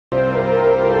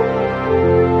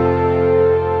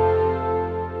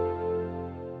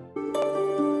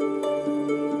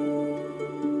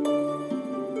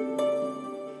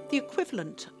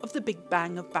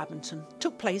bang of badminton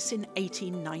took place in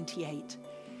 1898.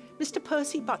 Mr.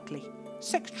 Percy Buckley,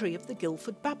 secretary of the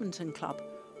Guildford Badminton Club,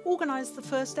 organised the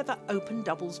first ever open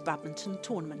doubles badminton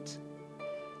tournament.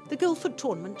 The Guildford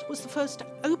tournament was the first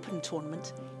open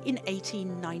tournament in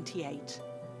 1898.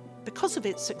 Because of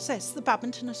its success, the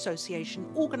Badminton Association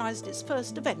organised its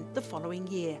first event the following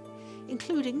year,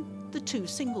 including the 2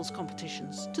 singles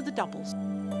competitions to the doubles.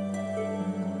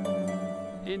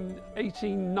 In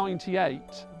 1898,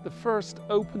 the first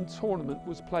open tournament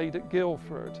was played at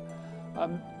Guildford.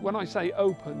 When I say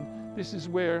open, this is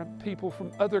where people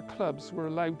from other clubs were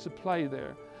allowed to play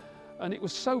there. And it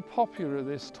was so popular,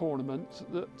 this tournament,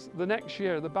 that the next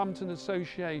year the Badminton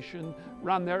Association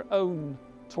ran their own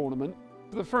tournament.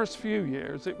 For the first few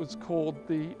years it was called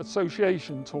the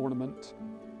Association Tournament,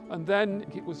 and then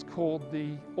it was called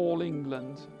the All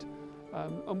England.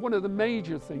 And one of the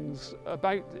major things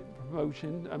about the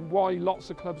promotion and why lots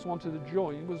of clubs wanted to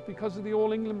join was because of the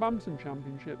All England Badminton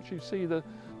Championships. You see the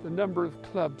number of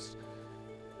clubs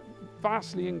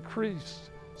vastly increased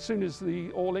as soon as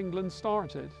the All England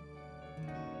started.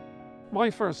 My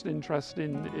first interest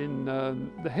in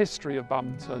the history of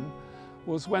badminton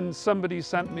was when somebody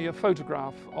sent me a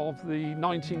photograph of the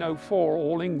 1904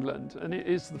 All England, and it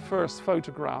is the first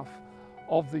photograph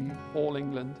of the All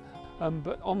England.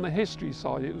 But on the history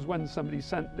side, it was when somebody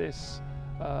sent this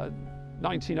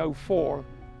 1904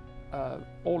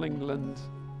 All England,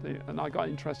 and I got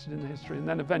interested in the history, and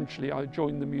then eventually I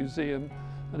joined the museum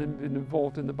and have been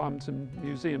involved in the Badminton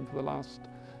Museum for the last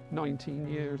 19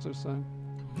 years or so.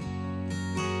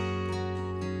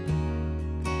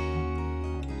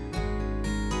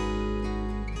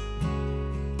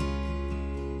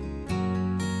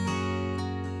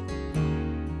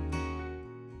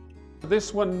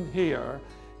 This one here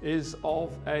is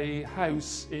of a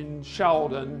house in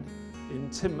Sheldon, in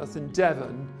Teignmouth in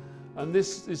Devon, and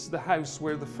this is the house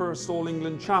where the first All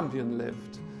England champion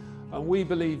lived. And we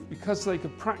believe because they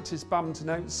could practice badminton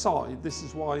outside, this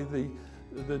is why the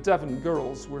Devon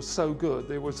girls were so good.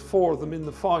 There was 4 of them in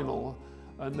the final,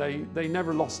 and they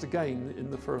never lost a game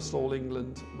in the first All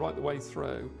England right the way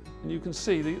through. And you can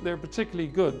see they're particularly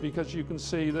good because you can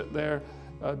see that they're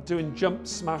doing jump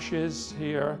smashes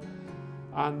here,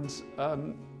 and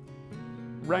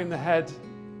round the head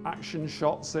action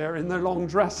shots there in their long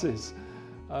dresses.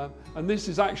 And this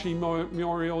is actually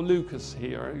Muriel Lucas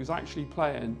here, who's actually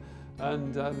playing,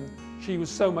 and she was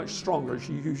so much stronger.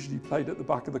 She usually played at the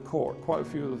back of the court. Quite a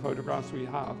few of the photographs we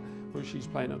have where she's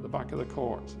playing at the back of the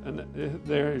court, and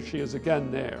there she is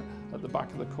again there at the back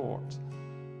of the court.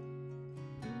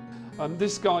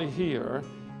 This guy here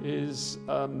is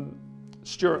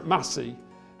Stuart Massey,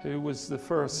 who was the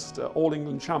first All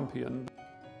England champion.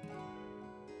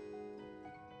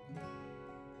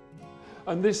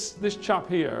 And this chap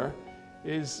here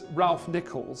is Ralph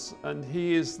Nichols, and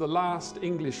he is the last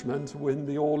Englishman to win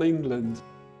the All England.